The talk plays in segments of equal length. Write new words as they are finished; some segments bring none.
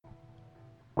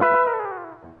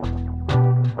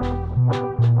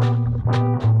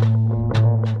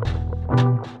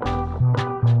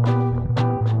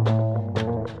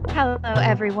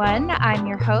everyone. I'm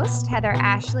your host, Heather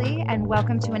Ashley, and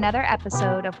welcome to another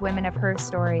episode of Women of Her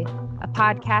Story, a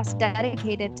podcast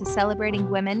dedicated to celebrating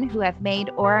women who have made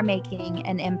or are making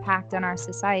an impact on our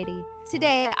society.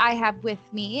 Today, I have with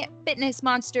me fitness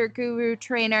monster guru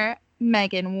trainer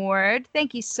Megan Ward.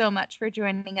 Thank you so much for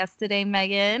joining us today,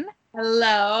 Megan.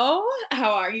 Hello,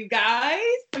 how are you guys?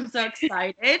 I'm so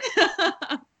excited.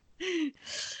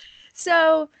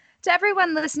 So, to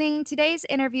everyone listening, today's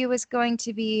interview is going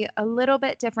to be a little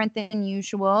bit different than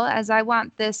usual, as I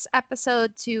want this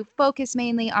episode to focus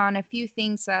mainly on a few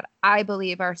things that I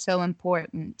believe are so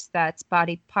important. That's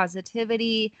body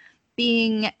positivity,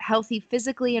 being healthy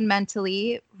physically and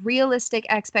mentally, realistic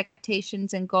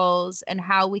expectations and goals, and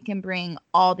how we can bring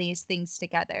all these things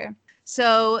together.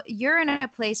 So you're in a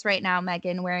place right now,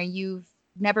 Megan, where you've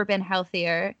never been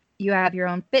healthier. You have your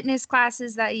own fitness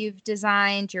classes that you've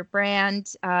designed, your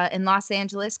brand in Los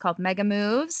Angeles called Mega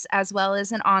Moves, as well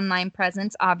as an online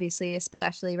presence, obviously,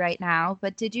 especially right now.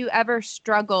 But did you ever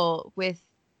struggle with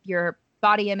your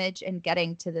body image and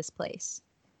getting to this place?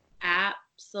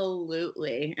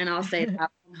 Absolutely. And I'll say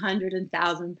that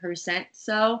 100,000%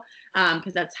 so,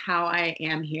 because that's how I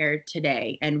am here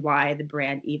today and why the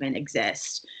brand even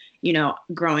exists. You know,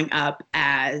 growing up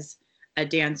as a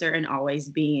dancer and always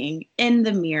being in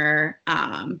the mirror,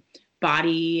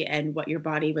 body and what your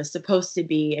body was supposed to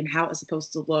be and how it was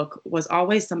supposed to look was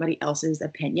always somebody else's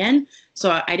opinion.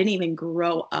 So I didn't even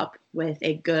grow up with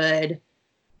a good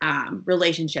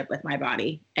relationship with my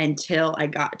body until I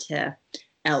got to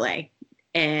LA.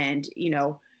 And, you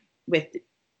know, with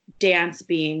dance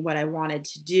being what I wanted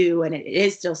to do, and it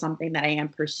is still something that I am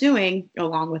pursuing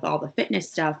along with all the fitness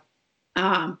stuff,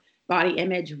 body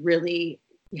image really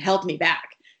held me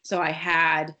back. So I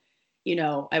had, you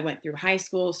know, I went through high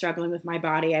school struggling with my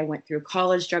body. I went through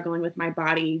college struggling with my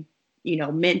body, you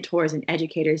know, mentors and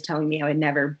educators telling me I would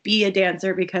never be a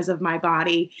dancer because of my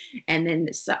body. And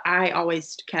then so I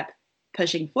always kept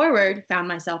pushing forward, found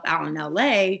myself out in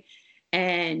LA.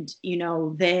 And, you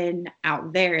know, then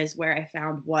out there is where I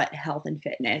found what health and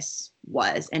fitness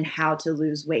was and how to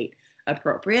lose weight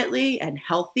appropriately and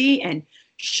healthy. And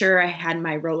sure, I had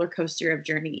my roller coaster of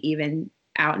journey even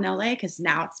out in LA, because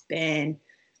now it's been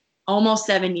almost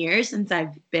 7 years since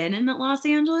I've been in Los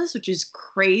Angeles, which is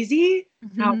crazy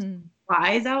how it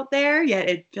flies out there, yet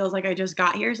it feels like I just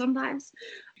got here sometimes.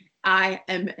 I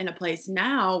am in a place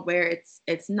now where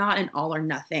it's not an all or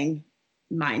nothing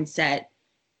mindset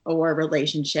or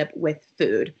relationship with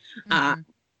food,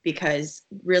 because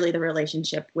really the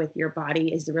relationship with your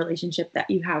body is the relationship that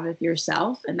you have with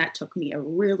yourself. And that took me a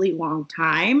really long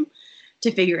time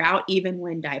to figure out, even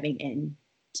when diving into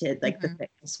like the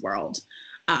fitness world.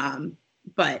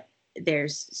 But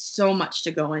there's so much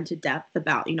to go into depth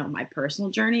about, you know, my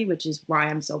personal journey, which is why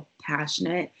I'm so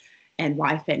passionate and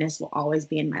why fitness will always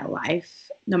be in my life,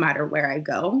 no matter where I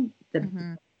go.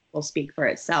 The will speak for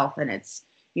itself, and it's,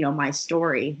 you know, my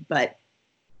story, but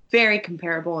very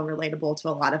comparable and relatable to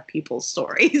a lot of people's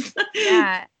stories.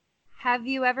 Yeah. Have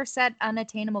you ever set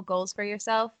unattainable goals for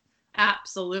yourself?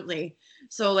 Absolutely.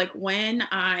 So like when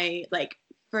I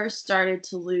first started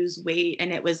to lose weight,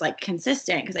 and it was like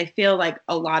consistent, because I feel like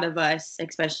a lot of us,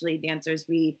 especially dancers,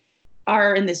 we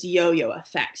are in this yo-yo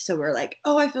effect. So we're like,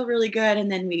 oh, I feel really good, and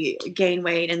then we gain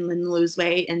weight and then lose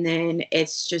weight, and then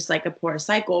it's just like a poor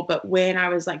cycle. But when I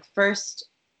was like first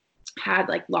had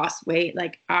like lost weight,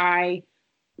 like I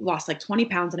lost like 20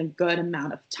 pounds in a good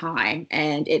amount of time,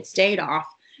 and it stayed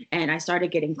off. And I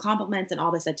started getting compliments and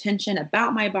all this attention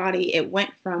about my body. It went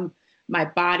from my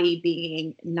body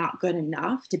being not good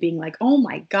enough to being like, oh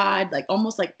my God, like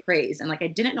almost like praise. And like, I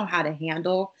didn't know how to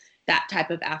handle that type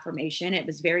of affirmation. It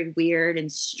was very weird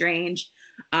and strange.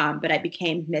 But I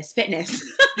became Miss Fitness.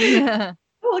 Yeah.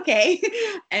 Okay.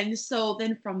 And so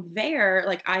then from there,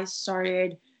 like I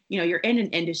started, you know, you're in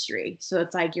an industry. So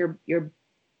it's like you're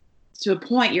to a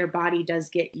point, your body does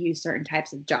get you certain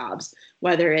types of jobs,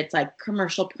 whether it's like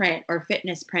commercial print or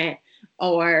fitness print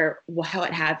or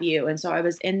what have you. And so I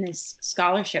was in this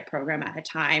scholarship program at a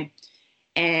time,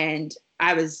 and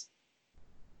I was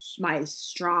my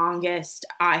strongest,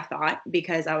 I thought,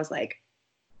 because I was like,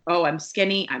 oh, I'm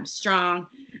skinny, I'm strong.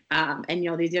 And,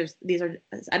 you know, these are,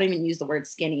 I don't even use the word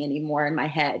skinny anymore in my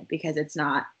head, because it's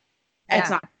not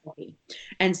healthy.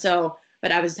 And so,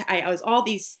 but I was all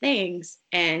these things,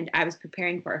 and I was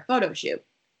preparing for a photo shoot.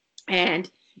 And,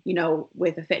 you know,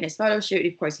 with a fitness photo shoot,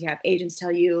 of course, you have agents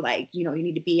tell you, like, you know, you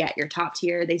need to be at your top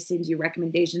tier. They send you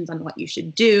recommendations on what you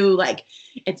should do. Like,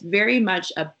 it's very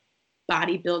much a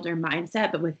bodybuilder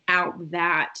mindset, but without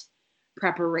that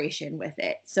preparation with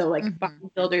it. So like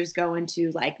bodybuilders go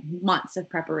into like months of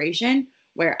preparation,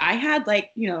 where I had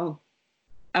like, you know,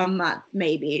 a month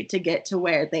maybe to get to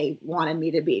where they wanted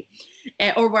me to be,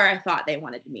 or where I thought they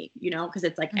wanted me, because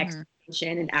it's like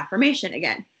expectation and affirmation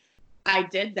again. I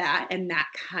did that, and that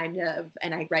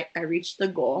and I reached the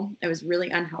goal. It was really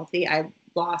unhealthy. I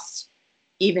lost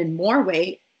even more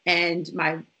weight, and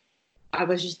I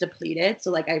was just depleted.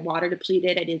 So like I water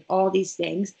depleted. I did all these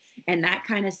things, and that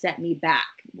kind of set me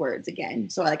backwards again.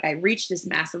 So like I reached this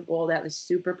massive goal that I was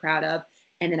super proud of,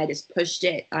 and then I just pushed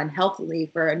it unhealthily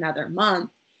for another month.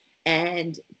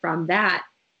 And from that,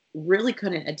 really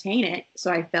couldn't attain it.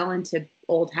 So I fell into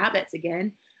old habits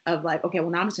again of like, okay, well,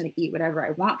 now I'm just going to eat whatever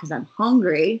I want because I'm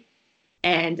hungry.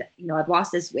 And, I've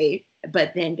lost this weight,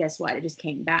 but then guess what? It just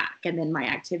came back. And then my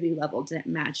activity level didn't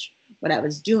match what I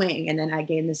was doing. And then I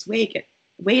gained this weight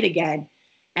again.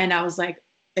 And I was like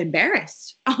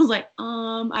embarrassed. I was like,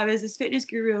 I was this fitness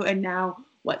guru, and now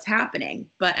what's happening?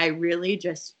 But I really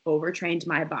just overtrained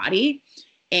my body,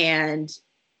 and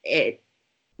it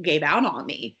gave out on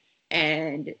me.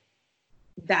 And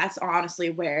that's honestly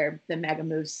where the Mega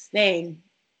Moves thing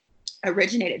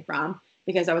originated from,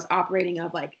 because I was operating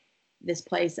of like this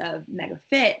place of mega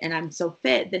fit, and I'm so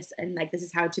fit, this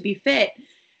is how to be fit.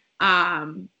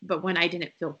 But when I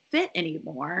didn't feel fit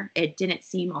anymore, it didn't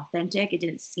seem authentic. It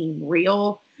didn't seem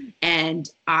real. And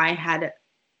I had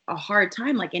a hard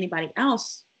time, like anybody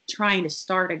else, trying to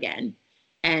start again.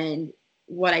 And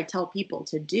what I tell people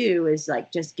to do is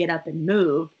like, just get up and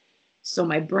move. So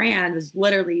my brand was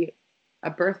literally a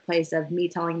birthplace of me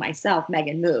telling myself,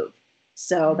 Megan, move.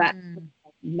 So that's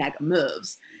Mega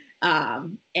Moves.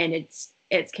 And it's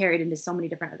carried into so many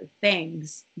different other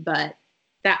things, but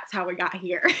that's how we got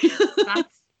here.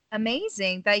 That's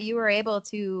amazing that you were able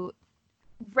to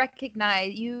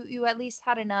recognize, you at least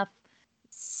had enough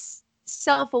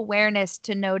self-awareness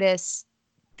to notice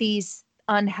these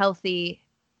unhealthy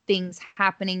things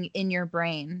happening in your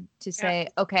brain to say,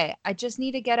 okay, I just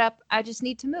need to get up. I just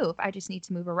need to move. I just need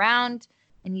to move around.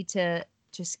 I need to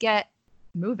just get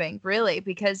moving, really,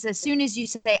 because as soon as you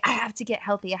say, I have to get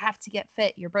healthy, I have to get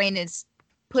fit, your brain is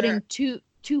putting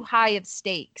too high of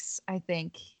stakes, I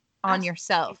think, on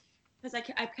yourself. Because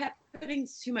I kept putting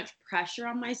too much pressure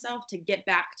on myself to get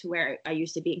back to where I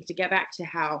used to be, to get back to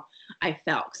how I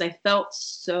felt. Because I felt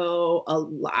so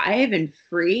alive and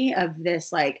free of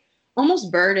this like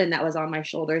almost burden that was on my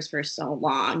shoulders for so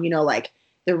long. Like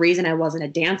the reason I wasn't a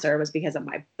dancer was because of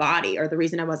my body, or the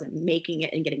reason I wasn't making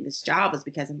it and getting this job was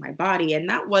because of my body. And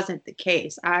that wasn't the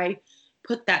case. I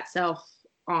put that self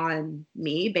on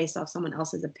me based off someone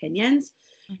else's opinions.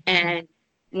 And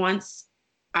once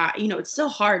it's still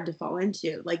hard to fall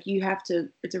into, like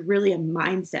it's really a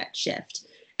mindset shift.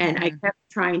 And I kept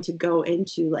trying to go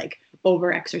into like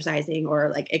over exercising or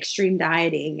like extreme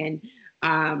dieting,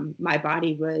 and my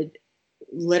body would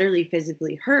literally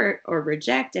physically hurt or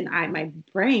reject. And my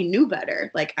brain knew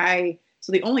better.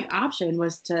 So the only option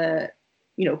was to,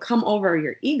 come over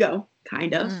your ego,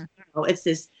 kind of. It's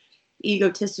this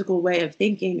egotistical way of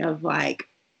thinking of like,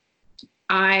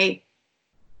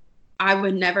 I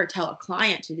would never tell a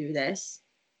client to do this.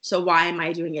 So why am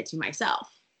I doing it to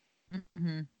myself?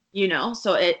 So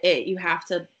you have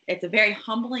to, it's a very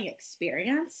humbling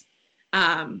experience.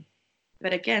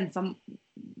 But again, some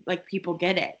like people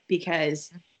get it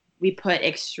because we put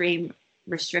extreme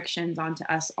restrictions onto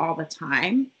us all the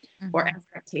time, or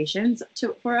expectations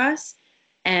for us.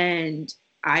 And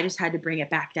I just had to bring it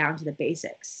back down to the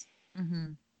basics.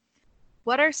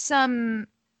 What are some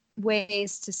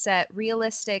ways to set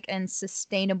realistic and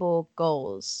sustainable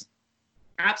goals?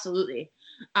 Absolutely.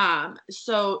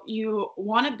 So you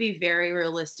want to be very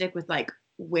realistic with like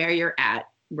where you're at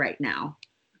right now.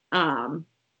 And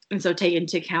so take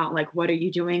into account, like, what are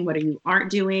you doing? What are you aren't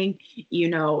doing?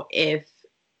 If,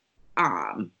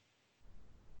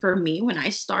 for me, when I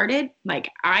started, like,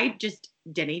 I just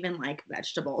didn't even like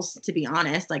vegetables, to be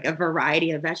honest, like a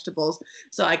variety of vegetables.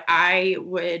 So like I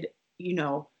would,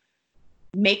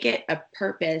 make it a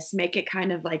purpose, make it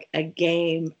kind of like a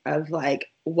game of like,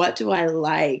 what do I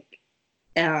like,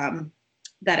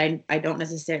 that I don't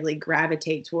necessarily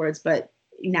gravitate towards, but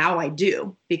now I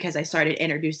do, because I started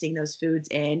introducing those foods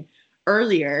in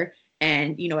earlier.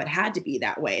 And, it had to be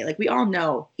that way. Like we all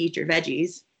know, eat your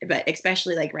veggies, but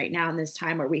especially like right now in this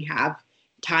time where we have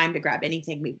time to grab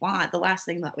anything we want, the last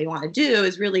thing that we want to do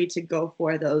is really to go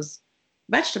for those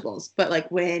vegetables. But like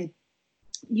when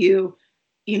you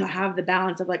have the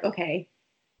balance of like, okay,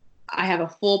 I have a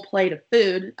full plate of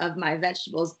food of my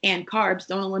vegetables and carbs.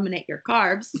 Don't eliminate your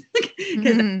carbs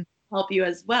because that help you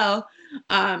as well.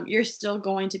 You're still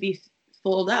going to be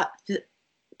filled up.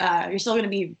 You're still going to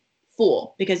be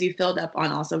full because you filled up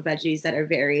on also veggies that are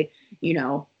very,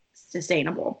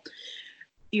 sustainable.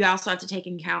 you also have to take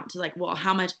into account to like, well,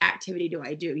 how much activity do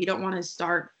I do? You don't want to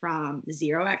start from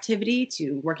zero activity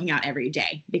to working out every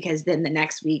day, because then the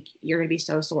next week you're going to be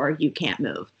so sore you can't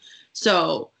move.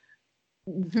 So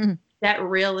that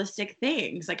realistic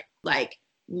things like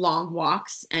long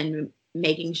walks and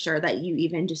making sure that you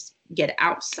even just get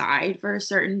outside for a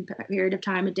certain period of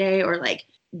time a day, or like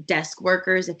desk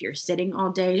workers, if you're sitting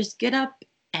all day, just get up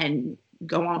and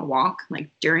go on a walk like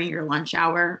during your lunch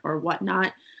hour or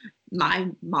whatnot.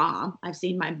 I've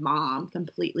seen my mom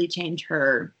completely change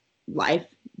her life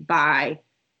by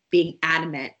being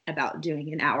adamant about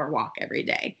doing an hour walk every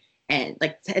day. And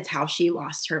like, it's how she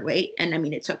lost her weight. And I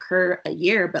mean, it took her a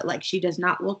year, but like, she does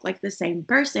not look like the same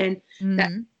person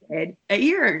that did a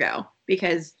year ago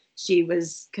because she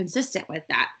was consistent with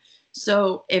that.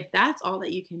 So if that's all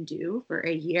that you can do for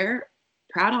a year,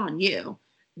 proud on you.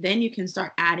 Then you can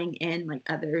start adding in like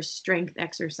other strength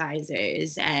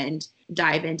exercises and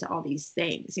dive into all these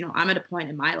things. You know, I'm at a point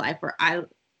in my life where I've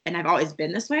always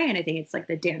been this way. And I think it's like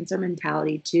the dancer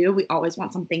mentality too. We always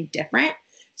want something different.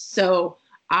 So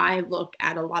I look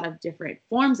at a lot of different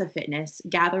forms of fitness,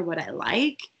 gather what I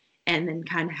like, and then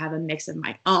kind of have a mix of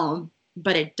my own.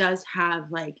 But it does have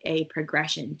like a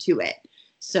progression to it.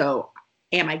 So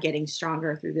am I getting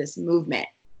stronger through this movement?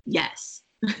 Yes.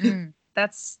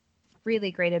 That's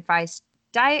really great advice.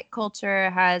 Diet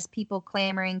culture has people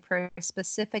clamoring for a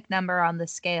specific number on the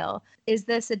scale. Is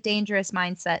this a dangerous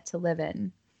mindset to live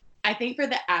in? I think for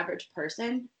the average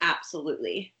person,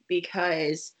 absolutely,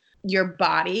 because your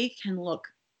body can look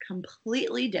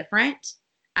completely different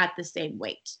at the same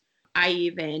weight. I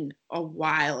even a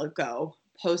while ago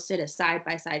posted a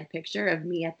side-by-side picture of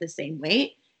me at the same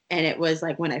weight. And it was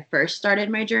like when I first started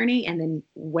my journey and then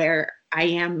where I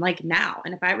am like now.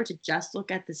 And if I were to just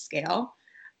look at the scale,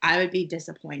 I would be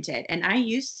disappointed. And I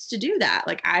used to do that.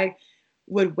 Like I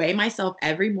would weigh myself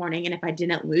every morning. And if I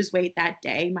didn't lose weight that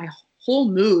day, my whole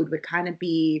mood would kind of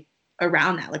be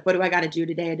around that. Like, what do I got to do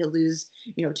today to lose,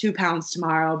 2 pounds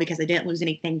tomorrow because I didn't lose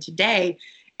anything today?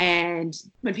 And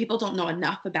when people don't know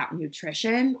enough about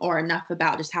nutrition or enough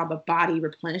about just how the body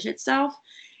replenishes itself,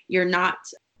 you're not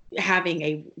having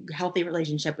a healthy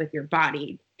relationship with your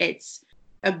body. It's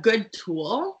a good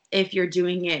tool if you're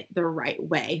doing it the right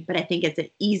way. But I think it's an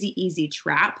easy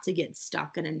trap to get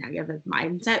stuck in a negative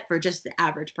mindset for just the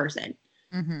average person.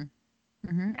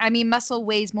 I mean, muscle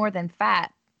weighs more than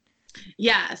fat.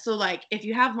 Yeah. So like if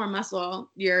you have more muscle,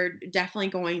 you're definitely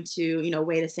going to,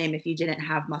 weigh the same if you didn't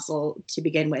have muscle to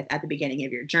begin with at the beginning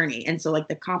of your journey. And so like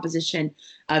the composition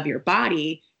of your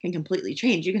body can completely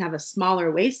change. You can have a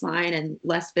smaller waistline and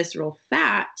less visceral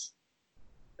fat,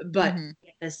 but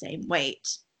get the same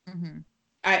weight.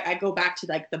 I go back to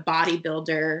like the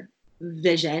bodybuilder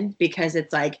vision because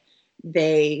it's like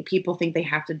people think they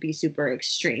have to be super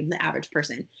extreme, the average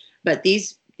person. But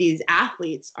these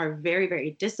athletes are very,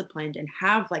 very disciplined and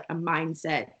have like a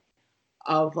mindset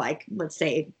of like, let's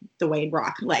say Dwayne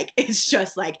Rock, like it's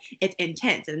just like it's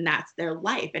intense and that's their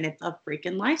life and it's a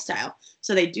freaking lifestyle.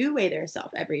 So they do weigh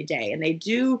themselves every day and they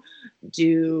do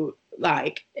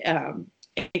like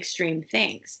extreme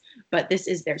things, but this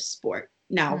is their sport.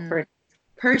 Now for a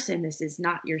person, this is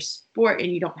not your sport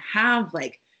and you don't have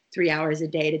like 3 hours a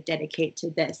day to dedicate to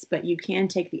this, but you can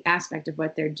take the aspect of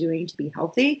what they're doing to be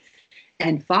healthy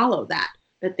and follow that.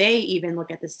 But they even look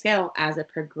at the scale as a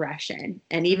progression.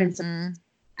 And even some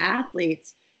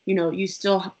athletes, you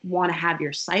still want to have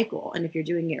your cycle. And if you're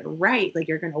doing it right, like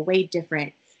you're going to weigh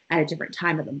different at a different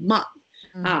time of the month.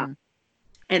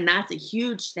 And that's a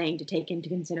huge thing to take into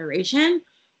consideration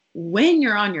when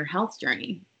you're on your health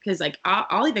journey. Because like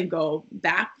I'll even go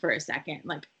back for a second,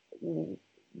 like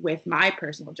with my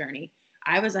personal journey.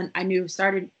 I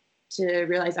started to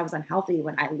realize I was unhealthy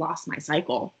when I lost my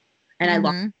cycle. And I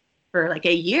lost for like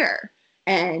a year.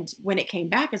 And when it came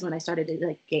back is when I started to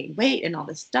like gain weight and all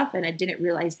this stuff. And I didn't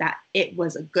realize that it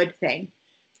was a good thing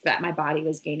that my body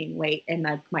was gaining weight and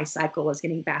like my cycle was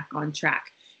getting back on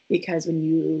track. Because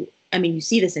you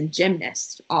see this in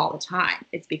gymnasts all the time.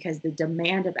 It's because the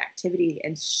demand of activity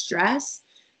and stress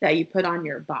that you put on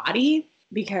your body,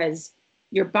 because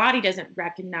your body doesn't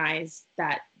recognize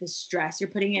that the stress you're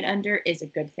putting it under is a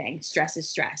good thing. Stress is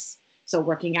stress. So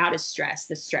working out is stress.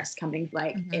 The stress coming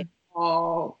like it's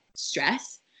all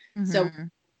stress. So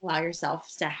allow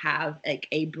yourself to have like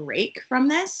a break from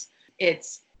this.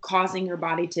 It's causing your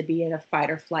body to be in a fight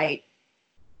or flight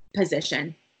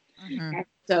position. And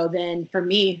so then for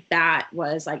me, that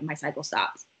was like my cycle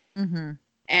stopped.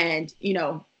 And,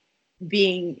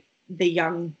 being the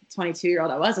young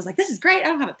 22-year-old I was like, this is great. I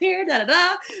don't have a period, da, da,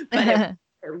 da. But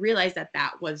I realized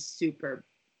that was super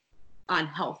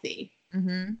unhealthy.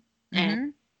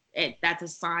 And that's a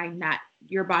sign that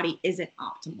your body isn't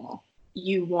optimal.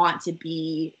 You want to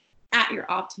be at your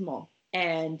optimal.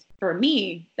 And for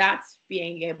me, that's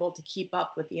being able to keep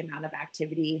up with the amount of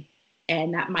activity.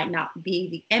 And that might not be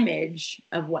the image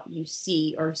of what you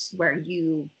see or where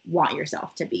you want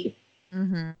yourself to be.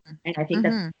 Mm-hmm. And I think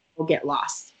that will get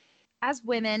lost. As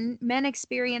women, men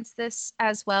experience this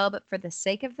as well, but for the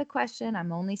sake of the question,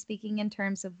 I'm only speaking in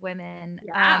terms of women.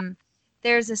 Yeah.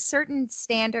 There's a certain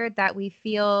standard that we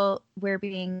feel we're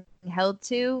being held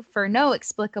to for no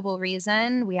explicable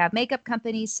reason. We have makeup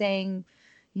companies saying,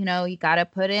 you know, you got to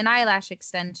put in eyelash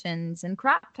extensions and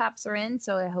crop tops are in,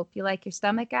 so I hope you like your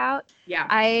stomach out. Yeah.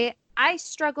 I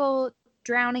struggle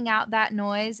drowning out that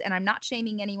noise, and I'm not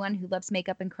shaming anyone who loves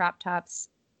makeup and crop tops.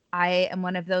 I am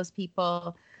one of those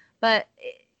people. But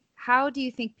how do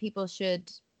you think people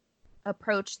should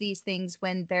approach these things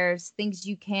when there's things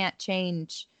you can't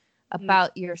change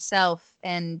about yourself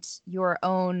and your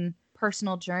own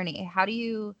personal journey? How do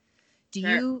you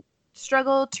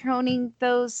struggle toning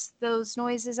those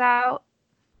noises out?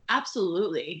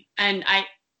 Absolutely. And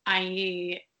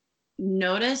I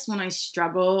notice when I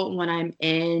struggle when I'm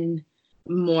in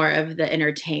more of the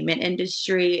entertainment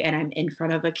industry and I'm in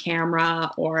front of a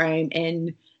camera or I'm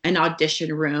in an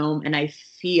audition room and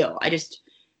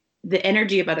the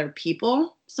energy of other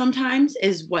people sometimes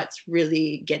is what's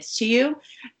really gets to you.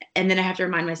 And then I have to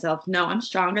remind myself, no, I'm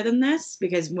stronger than this,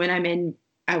 because when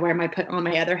I put on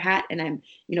my other hat and I'm,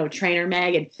 trainer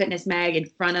Meg and fitness Meg in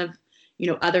front of,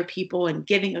 other people and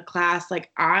giving a class, like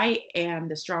I am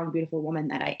the strong, beautiful woman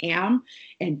that I am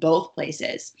in both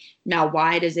places. Now,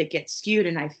 why does it get skewed?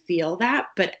 And I feel that,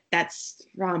 but that's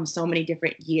from so many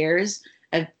different years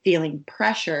of feeling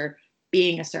pressure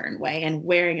being a certain way and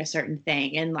wearing a certain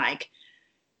thing. And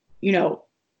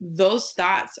those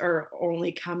thoughts are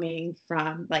only coming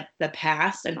from like the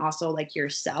past and also like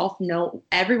yourself. No,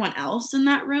 everyone else in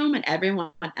that room and everyone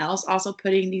else also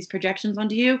putting these projections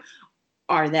onto you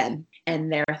are them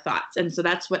and their thoughts. And so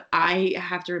that's what I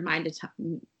have to remind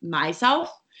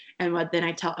myself and what then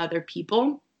I tell other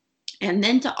people. And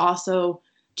then to also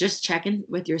just check in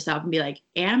with yourself and be like,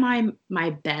 am I my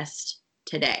best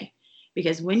today?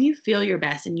 Because when you feel your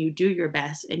best and you do your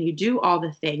best and you do all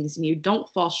the things and you don't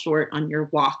fall short on your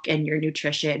walk and your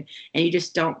nutrition and you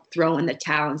just don't throw in the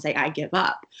towel and say, I give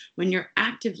up. When you're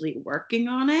actively working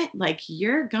on it, like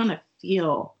you're going to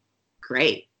feel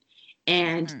great.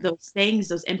 And those things,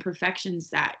 those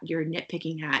imperfections that you're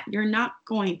nitpicking at, you're not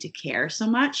going to care so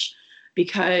much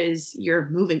because you're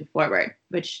moving forward,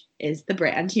 which is the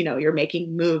brand. You're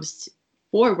making moves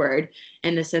forward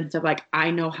in the sense of like, I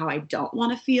know how I don't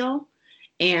want to feel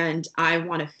and I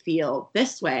want to feel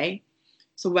this way.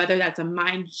 So whether that's a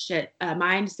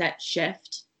mindset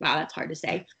shift, wow, that's hard to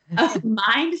say, a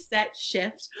mindset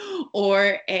shift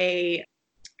or an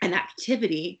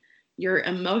activity, your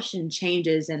emotion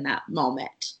changes in that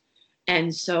moment.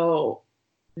 And so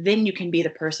then you can be the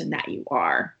person that you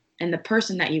are. And the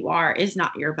person that you are is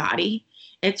not your body.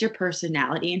 It's your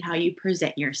personality and how you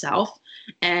present yourself.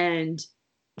 And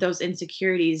those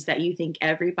insecurities that you think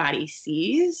everybody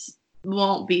sees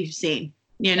won't be seen,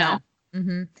 Yeah.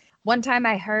 Mm-hmm. One time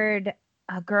I heard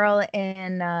a girl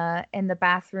in the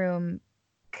bathroom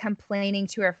complaining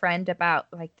to her friend about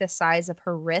like the size of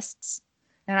her wrists.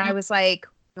 And I was like,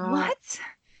 what?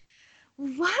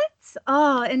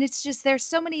 Oh, and it's just, there's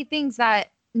so many things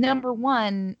that, number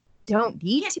one, don't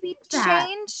need to be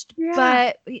changed,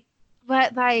 but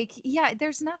like, yeah,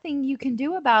 there's nothing you can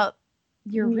do about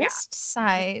your wrist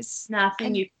size.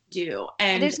 Nothing you can do.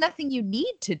 And there's nothing you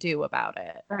need to do about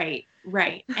it.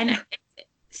 Right. And it's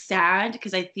sad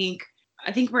because I think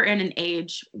we're in an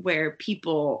age where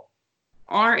people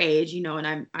our age,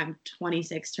 and I'm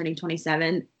 26, turning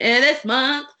 27 this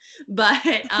month, but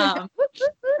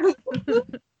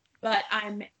but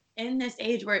I'm in this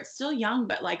age where it's still young,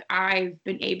 but like I've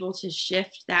been able to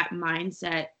shift that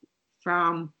mindset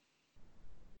from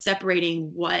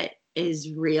separating what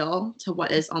is real to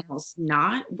what is almost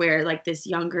not, where like this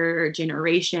younger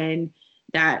generation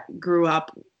that grew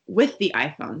up with the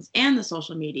iPhones and the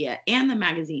social media and the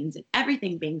magazines and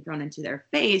everything being thrown into their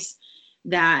face,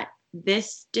 that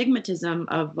this stigmatism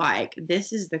of like,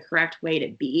 this is the correct way to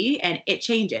be. And it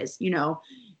changes, we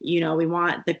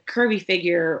want the curvy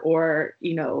figure or,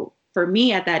 for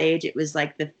me at that age, it was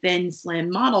like the thin, slim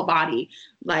model body.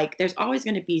 Like there's always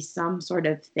going to be some sort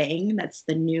of thing that's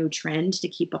the new trend to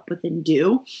keep up with and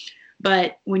do.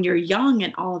 But when you're young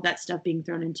and all of that stuff being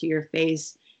thrown into your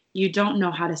face, you don't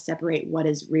know how to separate what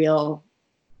is real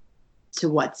to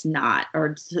what's not,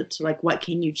 or to like what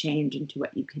can you change and to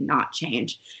what you cannot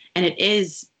change. And it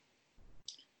is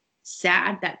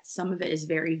sad that some of it is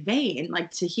very vain.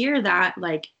 Like to hear that,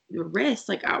 like the risk,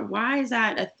 like why is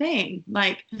that a thing?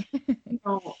 Like, you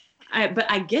know, but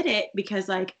I get it because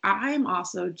like I'm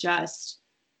also just,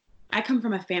 I come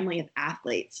from a family of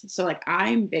athletes. So like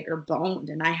I'm bigger boned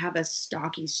and I have a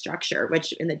stocky structure,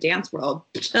 which in the dance world,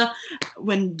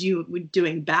 when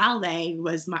doing ballet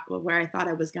was where I thought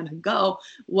I was going to go,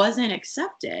 wasn't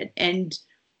accepted. And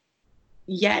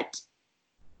yet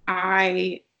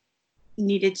I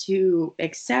needed to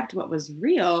accept what was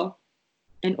real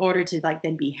in order to like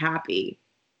then be happy.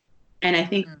 And I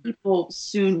think people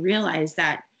soon realize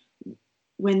that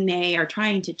when they are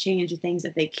trying to change the things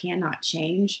that they cannot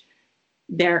change,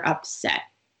 they're upset.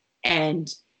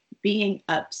 And being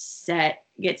upset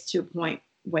gets to a point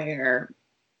where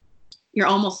you're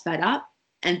almost fed up.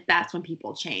 And that's when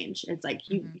people change. It's like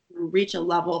you reach a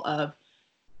level of,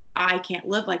 I can't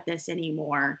live like this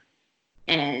anymore.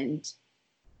 And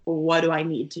what do I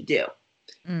need to do?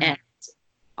 And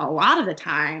a lot of the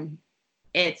time,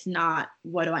 it's not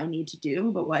what do I need to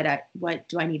do, but what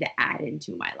do I need to add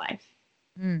into my life?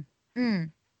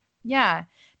 Yeah,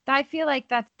 I feel like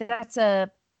that's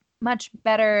a much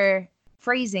better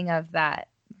phrasing of that,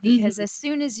 because as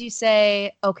soon as you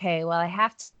say, okay, well, I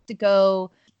have to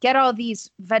go get all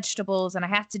these vegetables and I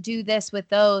have to do this with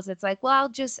those, it's like, well, I'll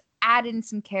just add in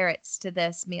some carrots to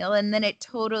this meal, and then it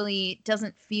totally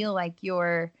doesn't feel like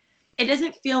it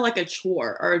doesn't feel like a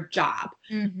chore or a job.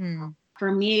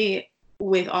 For me,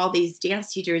 with all these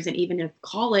dance teachers and even in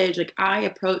college, like I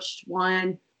approached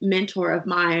one mentor of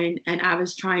mine and I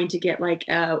was trying to get like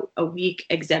a week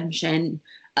exemption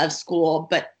of school,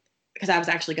 but because I was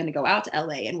actually going to go out to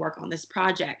LA and work on this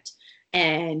project.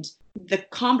 And the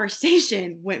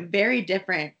conversation went very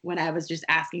different when I was just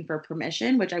asking for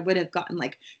permission, which I would have gotten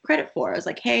like credit for. I was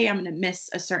like, hey, I'm going to miss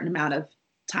a certain amount of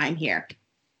time here.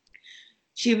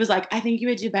 She was like, I think you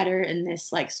would do better in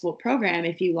this like school program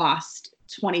if you lost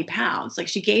 20 pounds. Like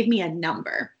she gave me a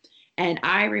number. And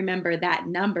I remember that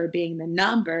number being the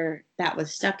number that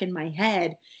was stuck in my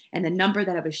head and the number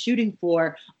that I was shooting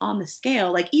for on the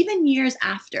scale, like even years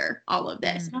after all of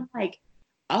this. And I'm like,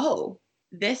 oh,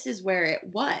 this is where it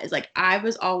was. Like I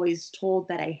was always told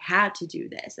that I had to do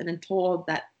this and then told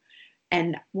that.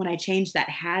 And when I changed that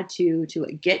had to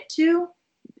a get to,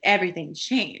 everything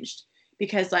changed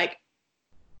because like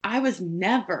I was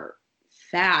never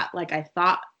fat like I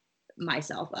thought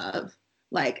myself of.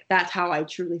 Like that's how I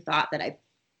truly thought that I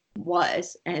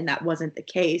was, and that wasn't the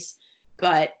case,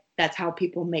 but that's how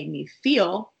people made me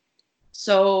feel.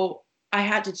 So I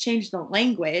had to change the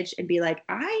language and be like,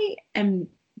 I am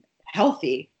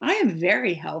healthy. I am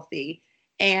very healthy,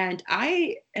 and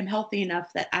I am healthy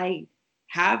enough that I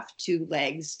have two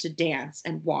legs to dance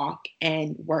and walk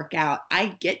and work out. I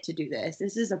get to do this.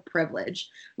 This is a privilege.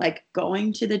 Like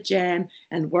going to the gym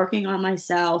and working on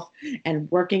myself,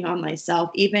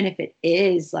 even if it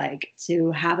is like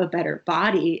to have a better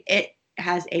body, it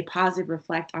has a positive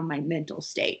reflect on my mental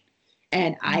state.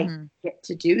 And I get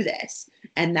to do this.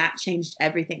 And that changed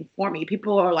everything for me.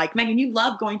 People are like, Megan, you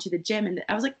love going to the gym. And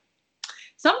I was like,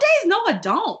 some days, no, I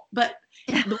don't. But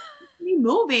me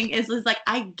moving is like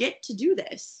I get to do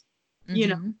this, you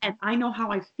know, and I know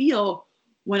how I feel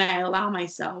when I allow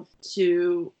myself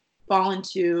to fall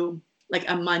into like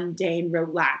a mundane,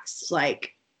 relaxed,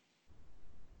 like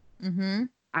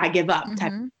I give up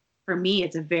type. For me,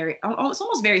 it's it's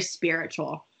almost very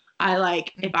spiritual. I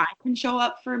like if I can show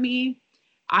up for me,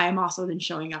 I am also then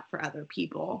showing up for other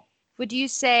people. Would you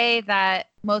say that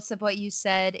most of what you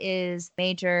said is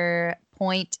major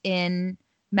point in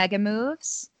Mega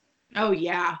Moves? Oh,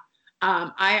 yeah.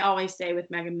 I always say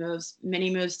with Mega Moves, mini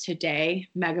moves today,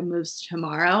 mega moves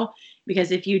tomorrow,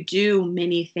 because if you do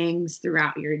many things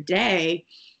throughout your day,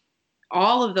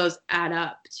 all of those add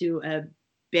up to a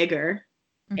bigger,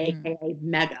 aka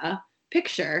mega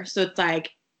picture. So it's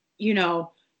like, you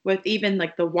know, with even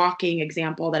like the walking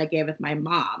example that I gave with my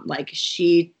mom, like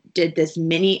she did this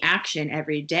mini action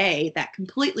every day that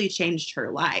completely changed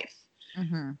her life.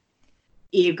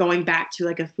 Going back to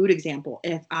like a food example,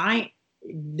 if I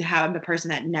have a person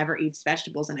that never eats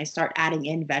vegetables and I start adding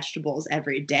in vegetables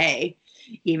every day,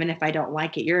 even if I don't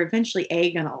like it, you're eventually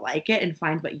gonna like it and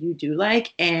find what you do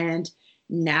like. And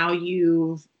now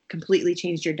you've completely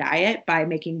changed your diet by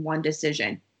making one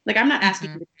decision. Like I'm not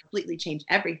asking you to completely change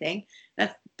everything.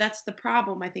 That's the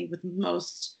problem, I think, with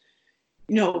most,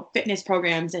 you know, fitness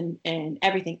programs and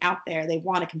everything out there. They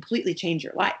want to completely change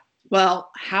your life.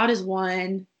 Well, how does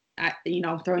one, you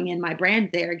know, throwing in my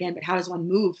brand there again, but how does one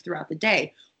move throughout the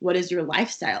day? What is your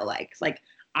lifestyle like? It's like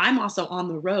I'm also on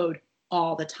the road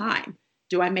all the time.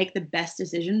 Do I make the best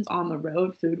decisions on the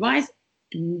road food wise?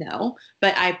 No,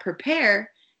 but I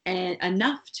prepare and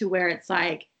enough to where it's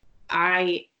like,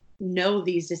 I know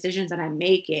these decisions that I'm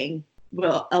making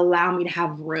will allow me to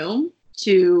have room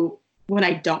to when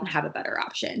I don't have a better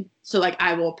option. So like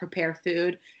I will prepare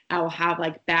food. I will have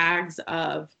like bags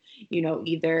of,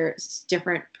 either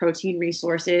different protein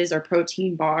resources or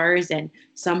protein bars and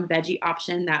some veggie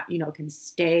option that, can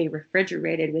stay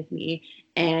refrigerated with me.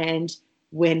 And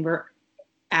when we're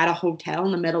at a hotel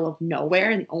in the middle of nowhere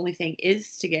and the only thing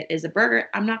is to get is a burger,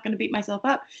 I'm not going to beat myself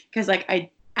up because like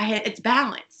it's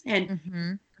balance.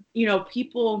 And,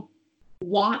 people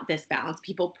want this balance.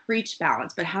 People preach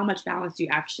balance, but how much balance do you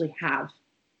actually have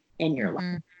in your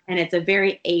life? And it's a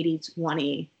very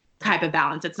 80-20 type of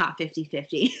balance. It's not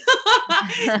 50-50.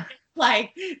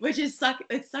 Like, which is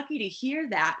it's sucky to hear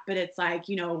that, but it's like,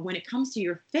 when it comes to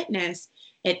your fitness,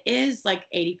 it is like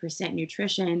 80%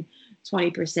 nutrition,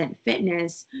 20%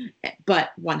 fitness,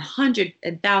 but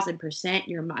 1,000%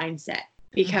 your mindset.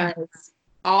 Because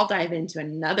I'll dive into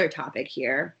another topic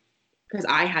here because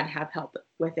I had to have help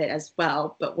with it as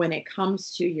well. But when it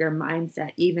comes to your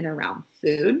mindset, even around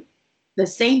food, the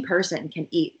same person can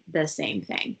eat the same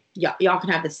thing. Y'all can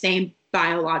have the same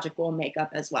biological makeup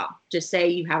as well. Just say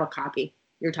you have a copy.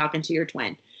 You're talking to your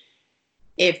twin.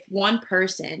 If one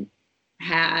person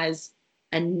has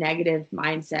a negative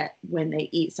mindset when they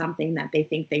eat something that they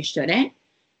think they shouldn't,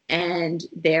 and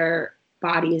their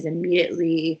body is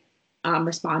immediately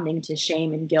responding to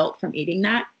shame and guilt from eating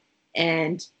that,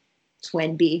 and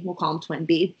twin B, we'll call him twin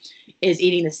B, is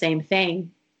eating the same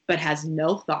thing but has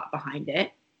no thought behind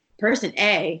it, person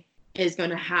A is going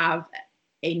to have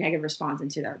a negative response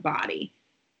into their body.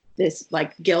 This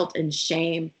like guilt and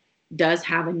shame does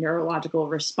have a neurological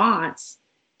response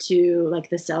to like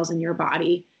the cells in your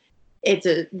body. It's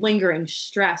a lingering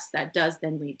stress that does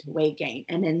then lead to weight gain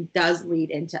and then does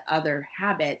lead into other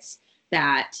habits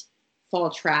that fall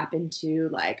trap into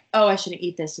like, oh, I shouldn't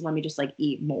eat this, so let me just like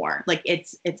eat more. Like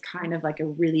it's kind of like a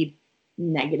really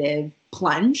negative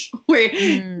plunge where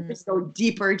you just go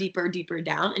deeper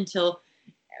down until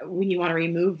when you want to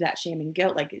remove that shame and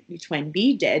guilt, like twin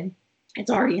B did, it's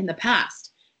already in the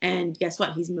past. And guess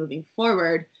what? He's moving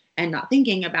forward and not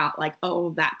thinking about like,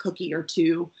 oh, that cookie or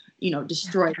two,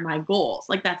 destroyed my goals.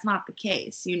 Like that's not the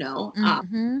case,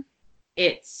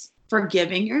 It's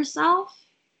forgiving yourself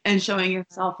and showing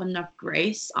yourself enough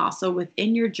grace also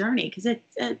within your journey, because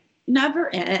it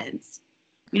never ends.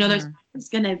 There's always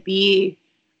going to be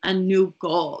a new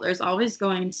goal. There's always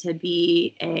going to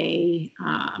be a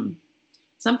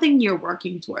something you're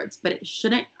working towards, but it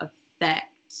shouldn't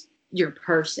affect your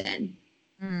person.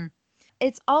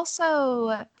 It's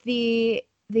also the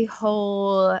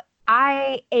whole,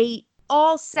 I ate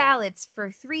all salads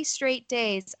for 3 straight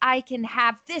days. I can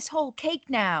have this whole cake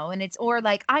now. And it's, or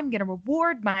like, I'm going to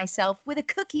reward myself with a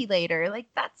cookie later. Like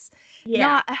that's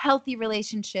not a healthy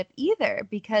relationship either,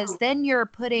 because then you're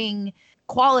putting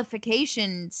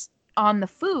qualifications on the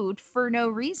food for no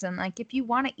reason. Like if you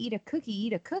want to eat a cookie,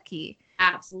 eat a cookie.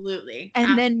 Absolutely.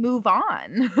 And then move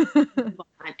on.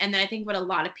 And then I think what a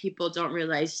lot of people don't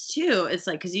realize too is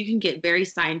like, because you can get very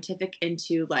scientific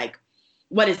into like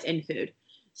what is in food.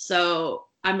 So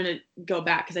I'm going to go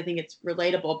back because I think it's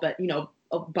relatable, but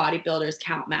bodybuilders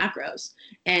count macros,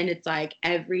 and it's like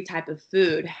every type of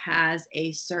food has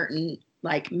a certain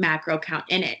like macro count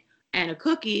in it. And a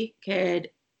cookie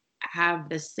could have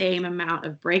the same amount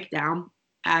of breakdown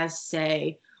as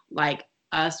say like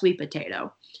a sweet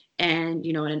potato. And,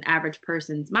 in an average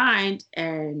person's mind,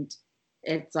 and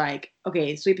it's like,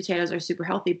 okay, sweet potatoes are super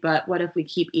healthy, but what if we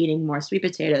keep eating more sweet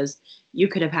potatoes? You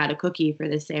could have had a cookie for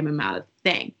the same amount of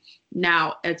thing.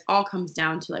 Now, it all comes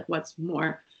down to like what's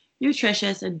more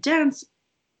nutritious and dense,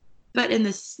 but in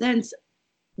the sense,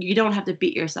 you don't have to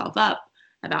beat yourself up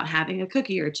about having a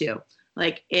cookie or two.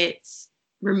 Like it's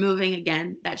removing,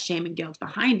 again, that shame and guilt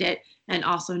behind it, and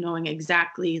also knowing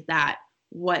exactly that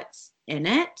what's in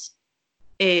it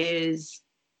is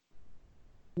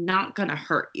not going to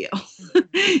hurt you,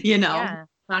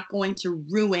 not going to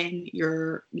ruin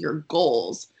your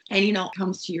goals. And, it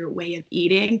comes to your way of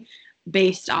eating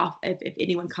based off if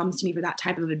anyone comes to me for that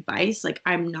type of advice, like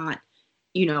I'm not,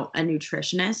 a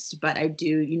nutritionist, but I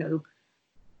do,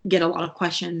 get a lot of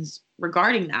questions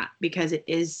regarding that because it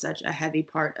is such a heavy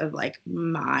part of like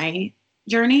my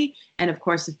journey. And of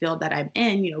course, the field that I'm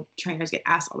in, trainers get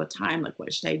asked all the time, like,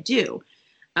 what should I do?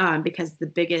 Because the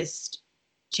biggest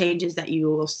changes that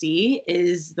you will see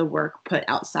is the work put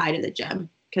outside of the gym.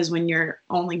 Because when you're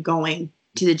only going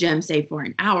to the gym, say for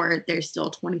an hour, there's still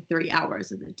 23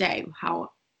 hours in the day.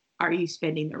 How are you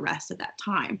spending the rest of that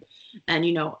time? And,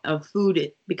 of food,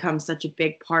 it becomes such a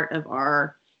big part of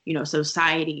our,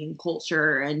 society and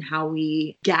culture and how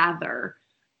we gather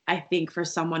I think for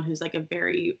someone who's like a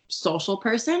very social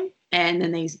person and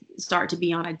then they start to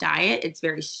be on a diet, it's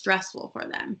very stressful for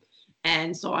them.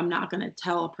 And so I'm not going to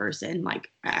tell a person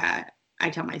like, I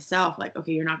tell myself like,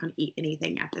 okay, you're not going to eat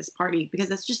anything at this party because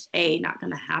that's just not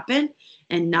going to happen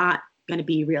and not going to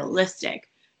be realistic.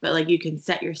 But like you can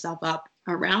set yourself up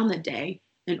around the day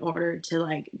in order to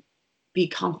like be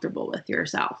comfortable with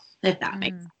yourself, if that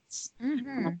makes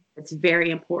sense. It's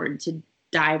very important to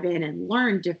dive in and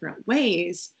learn different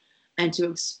ways and to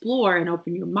explore and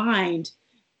open your mind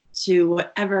to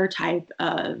whatever type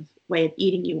of way of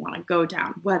eating you want to go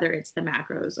down, whether it's the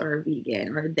macros or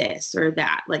vegan or this or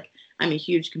that. Like I'm a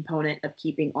huge component of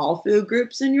keeping all food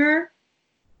groups in your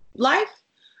life.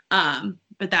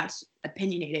 But that's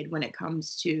opinionated when it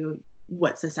comes to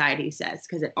what society says,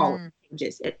 because it all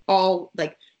changes. It all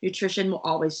like nutrition will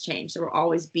always change. There will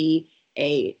always be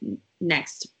a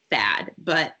next fad.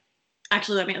 But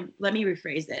actually, let me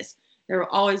rephrase this. There will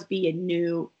always be a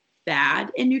new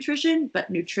fad in nutrition, but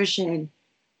nutrition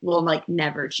will like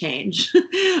never change.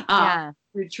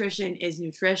 Nutrition is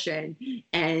nutrition,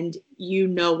 and you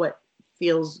know what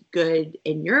feels good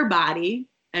in your body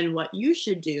and what you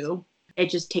should do. It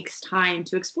just takes time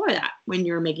to explore that when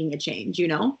you're making a change, you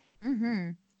know?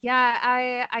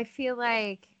 Yeah, I feel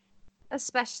like,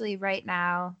 especially right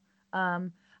now,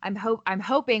 I'm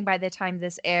hoping by the time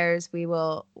this airs, we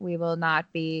will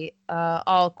not be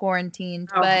all quarantined.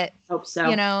 Oh, but I hope so.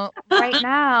 You know, right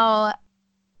now,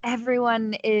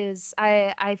 everyone is.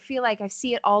 I feel like I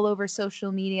see it all over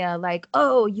social media. Like,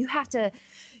 oh,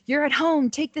 you're at home.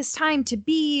 Take this time to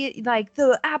be like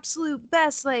the absolute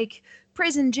best, like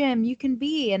prison gym you can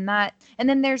be, and that. And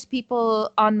then there's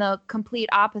people on the complete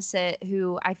opposite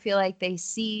who I feel like they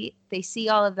see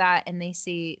all of that and they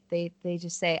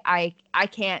just say I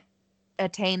can't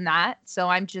attain that, so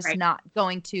I'm just not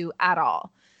going to at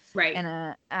all. Right.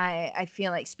 And I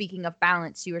feel like, speaking of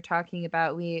balance, you were talking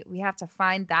about, we have to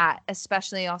find that,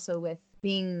 especially also with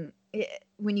being,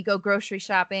 when you go grocery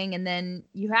shopping and then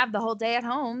you have the whole day at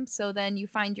home. So then you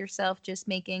find yourself just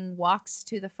making walks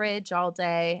to the fridge all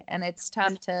day, and it's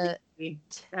tough to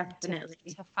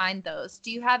find those. Do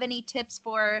you have any tips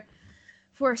for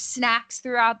snacks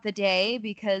throughout the day?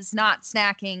 Because not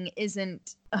snacking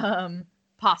isn't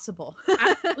possible.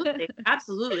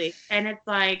 Absolutely. And it's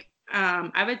like,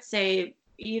 I would say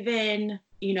even,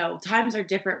 you know, times are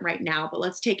different right now, but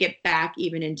let's take it back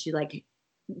even into like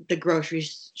the grocery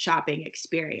shopping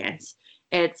experience.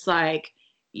 It's like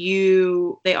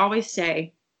they always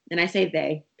say, and I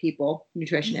say people,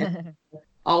 nutritionists,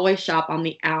 always shop on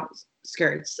the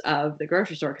outskirts of the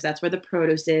grocery store because that's where the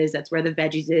produce is, that's where the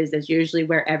veggies is, that's usually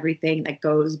where everything that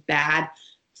goes bad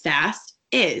fast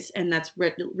is, and that's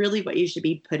really what you should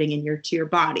be putting to your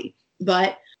body.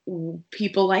 But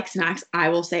people like snacks. I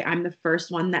will say I'm the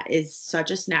first one that is such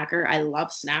a snacker. I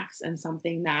love snacks, and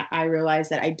something that I realize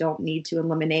that I don't need to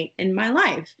eliminate in my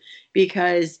life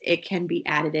because it can be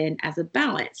added in as a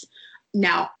balance.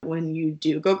 Now, when you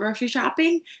do go grocery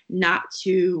shopping, not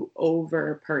to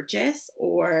over purchase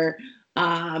or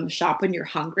shop when you're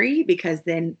hungry, because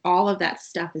then all of that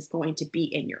stuff is going to be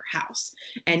in your house.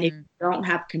 And if you don't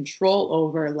have control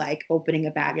over like opening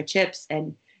a bag of chips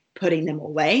and putting them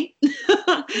away,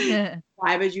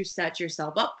 why would you set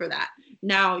yourself up for that?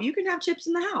 Now, you can have chips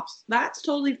in the house. That's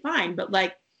totally fine. But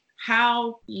like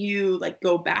how you like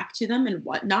go back to them and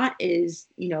whatnot is,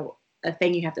 you know, a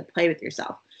thing you have to play with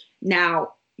yourself.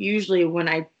 Now, usually when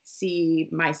I see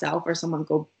myself or someone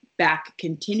go back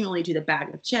continually to the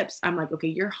bag of chips, I'm like, okay,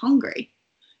 you're hungry.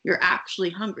 You're actually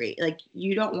hungry. Like,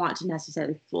 you don't want to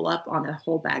necessarily fill up on a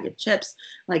whole bag of chips.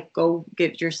 Like, go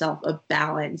give yourself a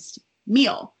balanced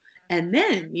meal. And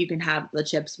then you can have the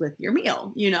chips with your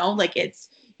meal, you know, like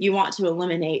you want to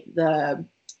eliminate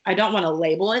I don't want to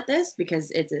label it this because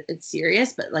it's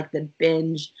serious, but like the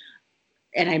binge,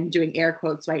 and I'm doing air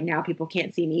quotes right now, people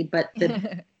can't see me, but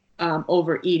the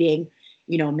overeating,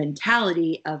 you know,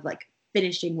 mentality of like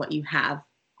finishing what you have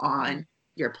on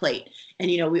your plate.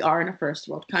 And, you know, we are in a first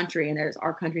world country, and there's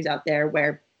our countries out there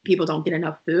where people don't get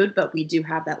enough food, but we do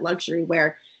have that luxury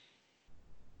where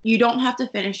you don't have to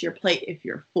finish your plate if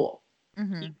you're full.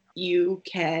 You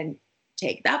can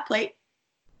take that plate,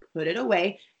 put it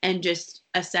away, and just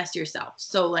assess yourself.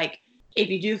 So like, if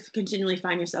you do continually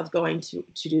find yourself going to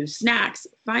do snacks,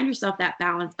 find yourself that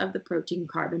balance of the protein,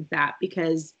 carb, and fat,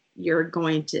 because your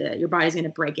body's going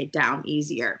to break it down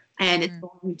easier, and it's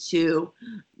going to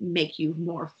make you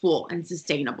more full and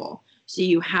sustainable. So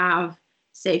you have,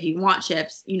 say, if you want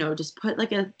chips, you know, just put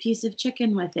like a piece of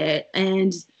chicken with it,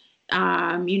 and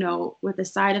you know, with a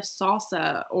side of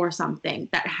salsa or something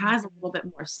that has a little bit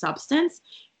more substance,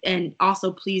 and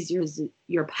also please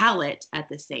your palate at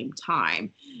the same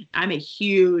time. I'm a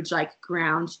huge like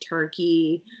ground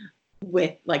turkey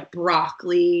with like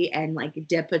broccoli and like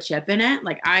dip a chip in it.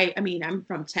 Like I mean, I'm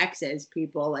from Texas,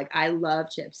 people. Like I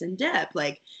love chips and dip.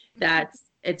 Like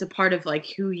it's a part of like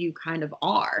who you kind of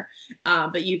are.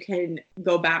 But you can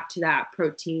go back to that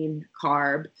protein,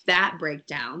 carb, fat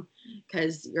breakdown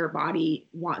because your body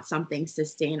wants something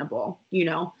sustainable, you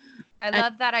know? I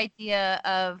love that idea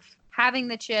of having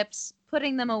the chips,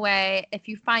 putting them away. If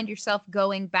you find yourself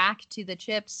going back to the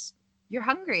chips, you're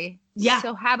hungry. Yeah.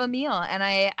 So have a meal. And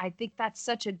I think that's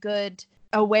such a good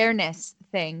awareness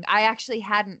thing. I actually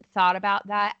hadn't thought about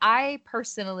that. I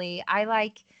personally,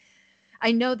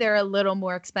 I know they're a little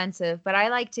more expensive, but I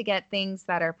like to get things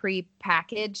that are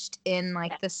pre-packaged in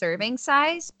like the serving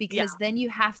size, because then you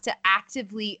have to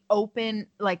actively open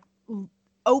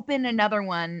another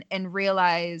one and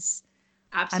realize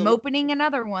I'm opening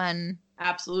another one.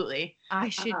 Absolutely. I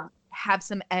should have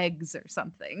some eggs or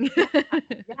something.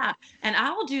 Yeah. And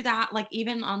I will do that like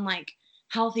even on like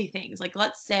healthy things. Like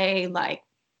let's say like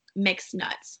mixed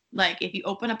nuts. Like if you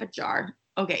open up a jar,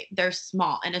 okay, they're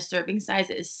small and a serving size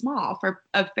is small for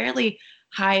a fairly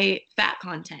high fat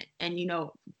content. And you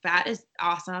know, fat is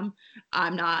awesome.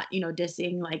 I'm not, you know,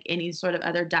 dissing like any sort of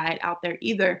other diet out there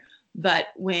either. But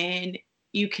when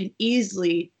you can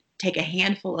easily take a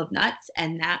handful of nuts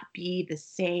and that be the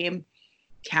same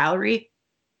calorie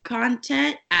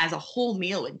content as a whole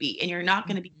meal would be, and you're not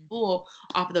going to be full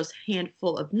off of those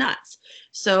handful of nuts.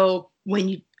 So when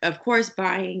you, of course,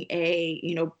 buying a,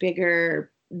 you know,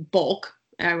 bigger bulk,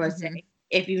 I would say,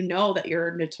 if you know that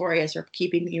you're notorious for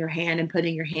keeping your hand and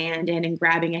putting your hand in and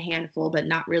grabbing a handful but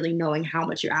not really knowing how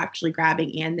much you're actually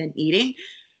grabbing and then eating,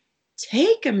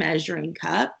 take a measuring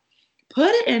cup,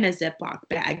 put it in a Ziploc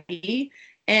baggie.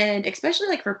 And especially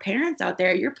like for parents out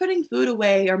there, you're putting food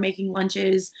away or making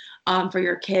lunches for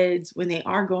your kids when they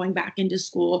are going back into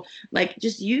school. Like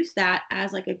just use that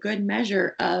as like a good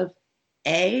measure of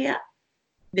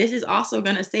this is also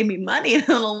going to save me money in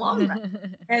the long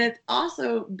run. And it's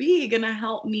also going to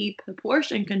help me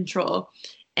portion control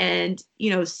and,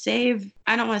 you know,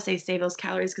 I don't want to say save those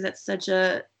calories because that's such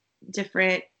a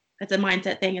different, that's a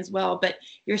mindset thing as well, but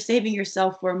you're saving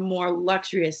yourself for a more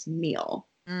luxurious meal.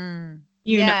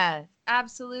 Yeah,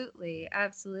 absolutely. I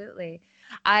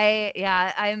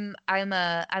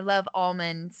love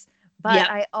almonds, but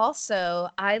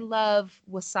I love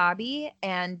wasabi,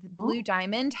 and Blue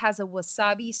Diamond has a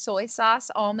wasabi soy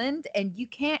sauce almond, and you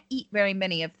can't eat very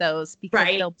many of those because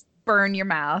they'll burn your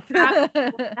mouth. That's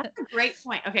a great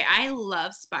point. Okay, I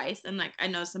love spice, and like I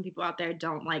know some people out there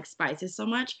don't like spices so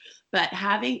much, but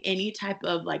having any type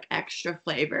of like extra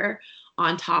flavor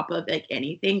on top of like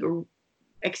anything,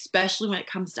 especially when it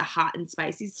comes to hot and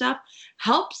spicy stuff,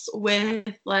 helps with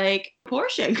like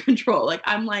portion control. Like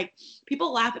I'm like,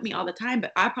 people laugh at me all the time,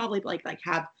 but I probably like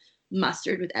have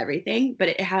mustard with everything, but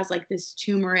it has like this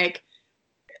turmeric.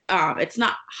 It's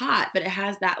not hot, but it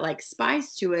has that like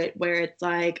spice to it where it's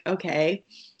like, okay,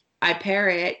 I pair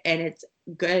it and it's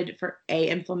good for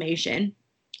inflammation.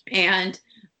 And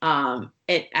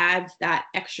it adds that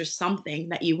extra something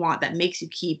that you want that makes you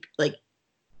keep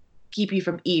you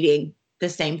from eating the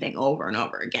same thing over and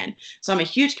over again. So I'm a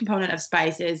huge component of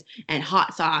spices and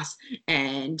hot sauce.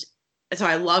 And so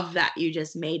I love that you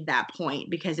just made that point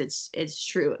because it's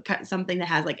true. Something that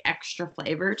has like extra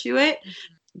flavor to it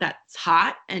that's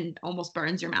hot and almost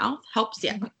burns your mouth helps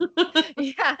you.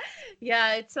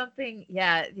 Yeah. It's something.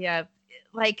 Yeah.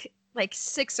 Like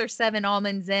 6 or 7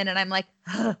 almonds in, and I'm like,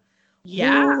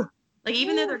 yeah. Like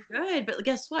even though they're good, but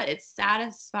guess what? It's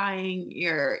satisfying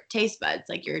your taste buds.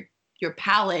 Like your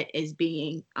palate is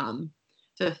being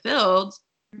fulfilled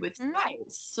with spice.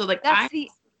 So like I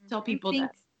tell people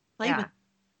that play with.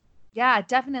 Yeah,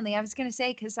 definitely. I was gonna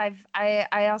say because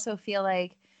I also feel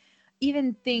like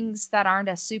even things that aren't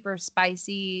a super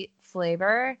spicy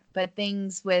flavor, but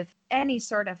things with any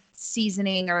sort of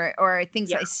seasoning or things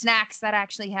like snacks that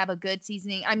actually have a good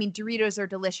seasoning. I mean, Doritos are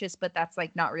delicious, but that's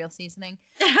like not real seasoning.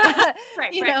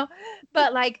 You know,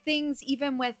 but like things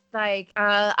even with like,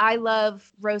 I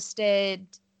love roasted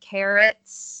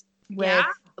carrots with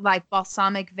like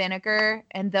balsamic vinegar,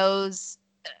 and those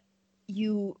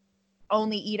you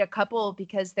only eat a couple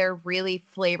because they're really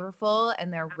flavorful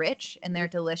and they're rich and they're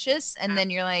delicious. And then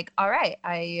you're like, all right,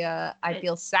 I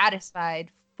feel satisfied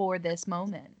for this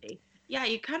moment. Yeah,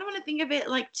 you kind of want to think of it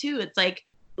like too. It's like,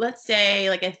 let's say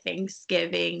like a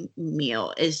Thanksgiving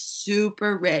meal is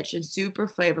super rich and super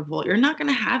flavorful. You're not going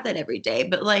to have that every day,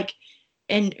 but like,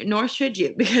 and nor should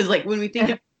you, because like when we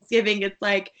think of Thanksgiving, it's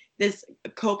like this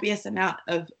copious amount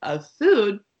of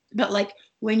food. But like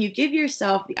when you give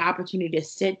yourself the opportunity to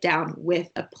sit down with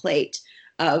a plate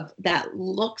of that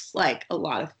looks like a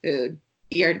lot of food,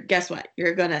 guess what?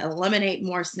 You're going to eliminate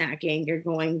more snacking. You're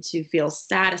going to feel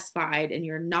satisfied, and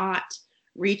you're not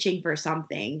reaching for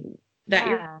something that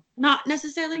you're not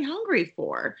necessarily hungry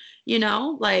for,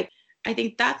 like, I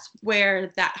think that's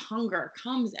where that hunger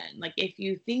comes in. Like, if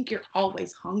you think you're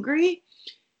always hungry,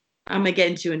 I'm going to get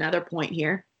into another point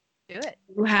here. Do it.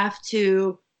 You have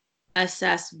to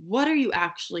assess, what are you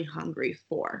actually hungry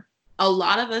for? A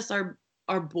lot of us are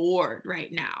bored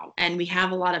right now, and we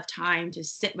have a lot of time to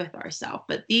sit with ourselves,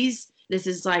 but this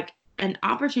is like an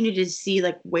opportunity to see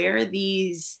like where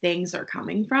these things are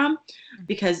coming from,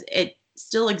 because it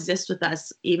still exists with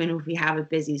us even if we have a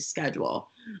busy schedule.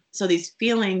 So these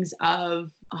feelings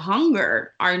of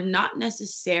hunger are not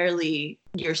necessarily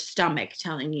your stomach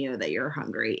telling you that you're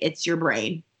hungry. It's your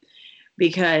brain,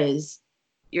 because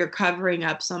you're covering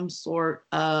up some sort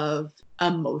of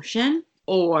emotion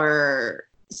or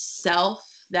self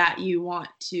that you want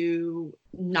to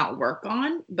not work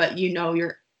on, but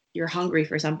you're hungry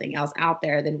for something else out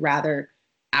there than rather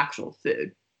actual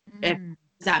food.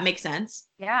 Does that make sense?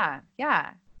 Yeah,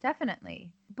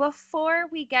 definitely. Before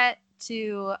we get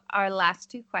to our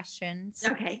last two questions,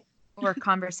 okay, or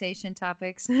conversation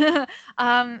topics, do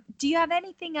you have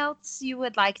anything else you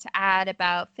would like to add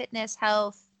about fitness,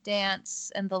 health,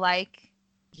 dance, and the like?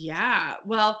 Yeah,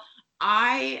 well,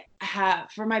 I have,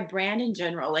 for my brand in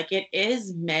general, like, it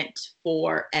is meant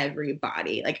for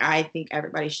everybody. Like, I think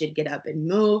everybody should get up and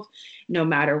move, no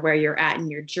matter where you're at in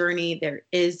your journey. There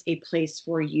is a place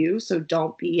for you. So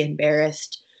don't be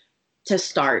embarrassed to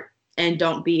start, and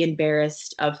don't be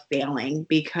embarrassed of failing,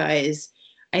 because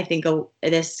I think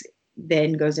this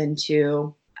then goes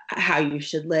into how you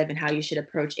should live and how you should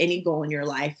approach any goal in your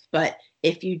life. But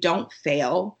if you don't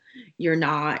fail, you're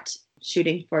not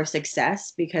shooting for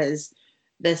success, because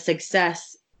the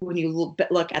success, when you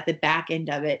look at the back end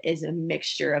of it, is a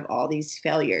mixture of all these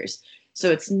failures.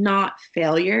 So it's not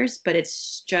failures, but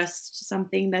it's just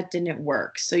something that didn't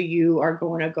work. So you are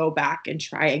going to go back and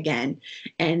try again.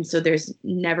 And so there's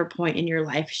never point in your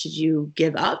life should you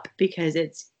give up, because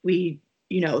this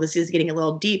is getting a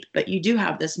little deep, but you do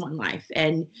have this one life,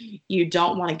 and you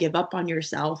don't want to give up on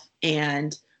yourself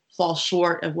and fall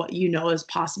short of what you know is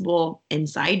possible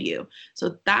inside you.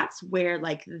 So that's where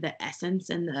like the essence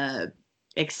and the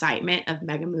excitement of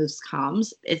Mega Moves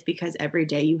comes. It's because every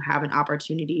day you have an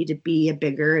opportunity to be a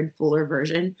bigger and fuller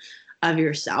version of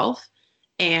yourself.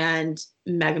 And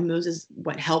Mega Moves is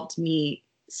what helped me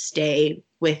stay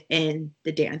within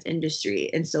the dance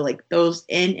industry. And so like those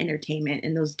in entertainment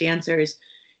and those dancers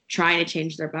trying to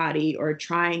change their body or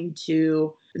trying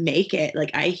to make it,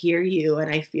 like, I hear you and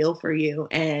I feel for you.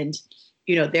 And,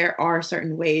 there are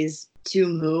certain ways to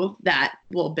move that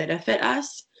will benefit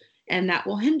us and that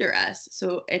will hinder us.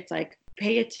 So it's like,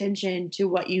 pay attention to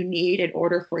what you need in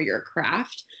order for your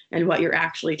craft and what you're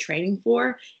actually training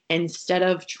for, instead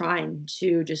of trying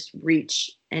to just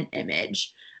reach an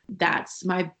image. That's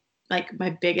my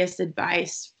biggest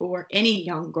advice for any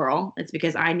young girl. It's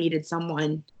because I needed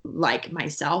someone like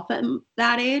myself at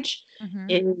that age,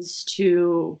 is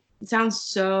to, it sounds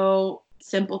so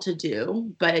simple to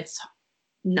do, but it's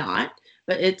not,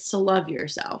 but it's to love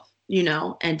yourself,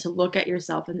 and to look at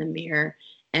yourself in the mirror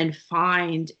and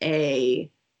find a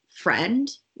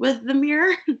friend with the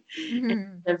mirror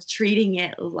instead of treating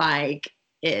it like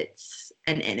it's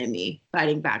an enemy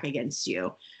fighting back against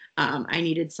you. I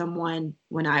needed someone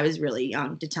when I was really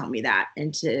young to tell me that,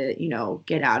 and to,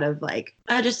 get out of like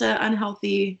just an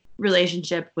unhealthy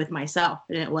relationship with myself.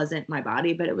 And it wasn't my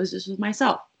body, but it was just with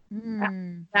myself.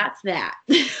 That's that.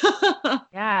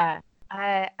 Yeah.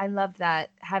 I love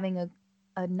that, having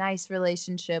a nice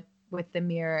relationship with the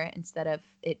mirror instead of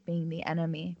it being the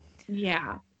enemy.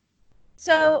 Yeah.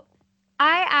 So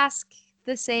I ask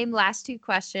the same last two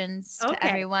questions to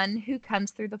everyone who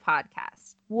comes through the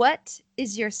podcast. What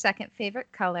is your second favorite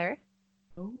color?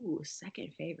 Oh,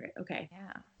 second favorite. Okay.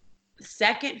 Yeah.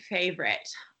 Second favorite.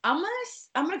 I'm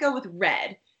gonna go with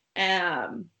red. Yeah.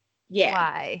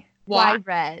 Why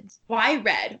red? Why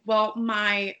red? Well,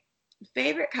 my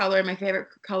favorite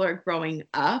color growing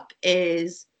up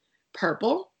is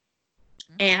purple.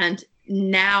 And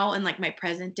now in like my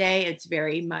present day, it's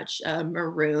very much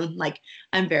maroon. Like,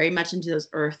 I'm very much into those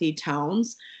earthy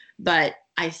tones. But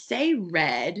I say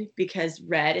red because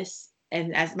red is,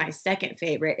 and as my second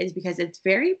favorite, is because it's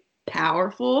very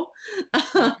powerful.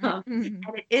 And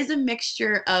it is a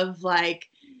mixture of like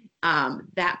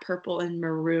that purple and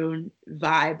maroon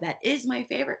vibe that is my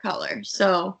favorite color.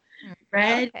 So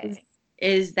red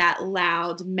is that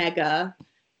loud, mega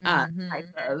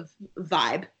type of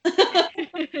vibe.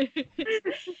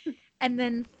 And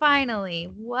then finally,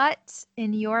 what,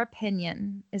 in your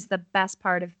opinion, is the best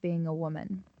part of being a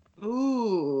woman?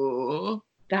 Ooh,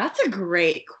 that's a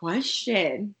great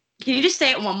question. Can you just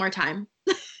say it one more time?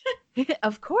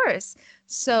 Of course.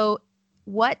 So,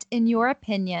 what, in your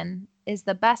opinion, is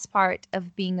the best part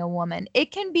of being a woman?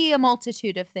 It can be a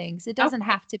multitude of things. It doesn't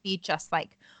have to be just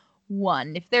like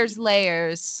one. If there's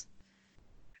layers,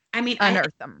 I mean,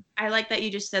 unearth them. I like that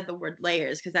you just said the word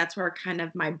layers because that's where kind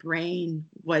of my brain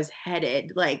was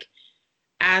headed. Like,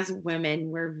 as women,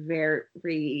 we're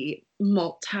very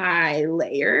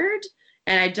multi-layered.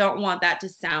 And I don't want that to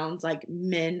sound like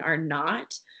men are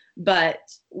not, but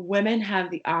women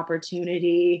have the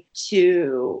opportunity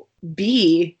to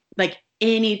be like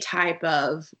any type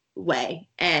of way.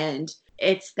 And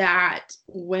it's that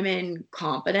women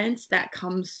confidence that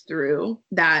comes through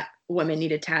that women need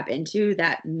to tap into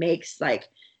that makes like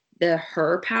the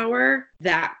her power,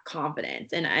 that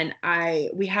confidence. And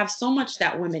we have so much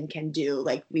that women can do.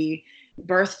 Like we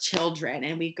birth children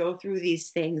and we go through these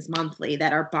things monthly,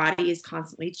 that our body is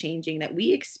constantly changing, that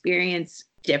we experience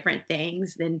different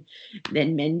things than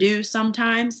men do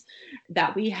sometimes,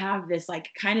 that we have this like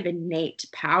kind of innate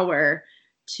power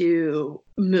to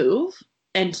move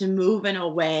and to move in a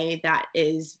way that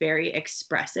is very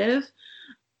expressive.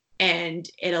 And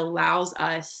it allows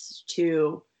us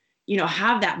to, you know,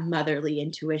 have that motherly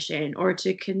intuition or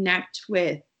to connect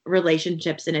with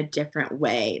relationships in a different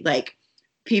way. Like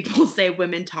people say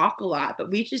women talk a lot,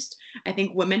 but I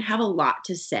think women have a lot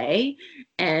to say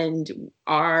and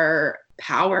our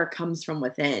power comes from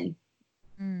within.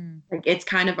 Like it's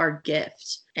kind of our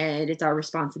gift and it's our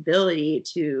responsibility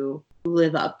to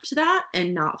live up to that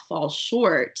and not fall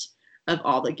short of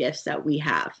all the gifts that we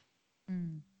have.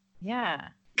 Yeah.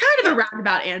 Kind of a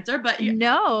roundabout answer, but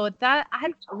no, that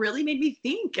really made me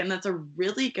think, and that's a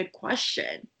really good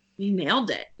question. You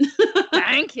nailed it.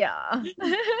 Thank you.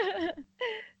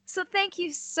 So thank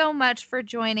you so much for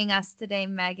joining us today,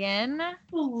 Megan.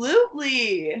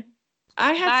 Absolutely.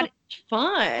 I had so much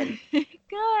fun.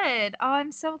 Good. Oh,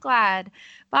 I'm so glad.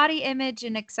 Body image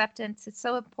and acceptance is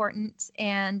so important,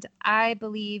 and I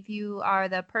believe you are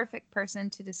the perfect person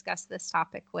to discuss this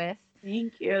topic with.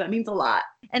 Thank you. That means a lot.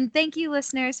 And thank you,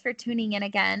 listeners, for tuning in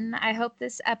again. I hope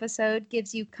this episode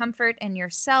gives you comfort in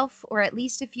yourself, or at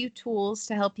least a few tools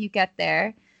to help you get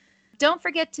there. Don't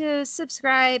forget to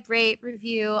subscribe, rate,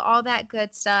 review, all that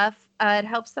good stuff. It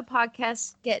helps the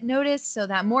podcast get noticed so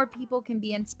that more people can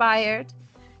be inspired.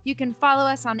 You can follow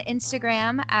us on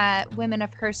Instagram at Women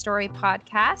of Her Story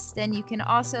Podcast, and you can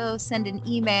also send an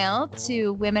email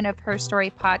to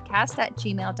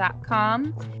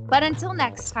womenofherstorypodcast@gmail.com. But until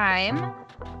next time,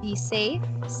 be safe,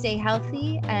 stay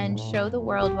healthy, and show the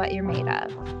world what you're made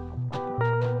of.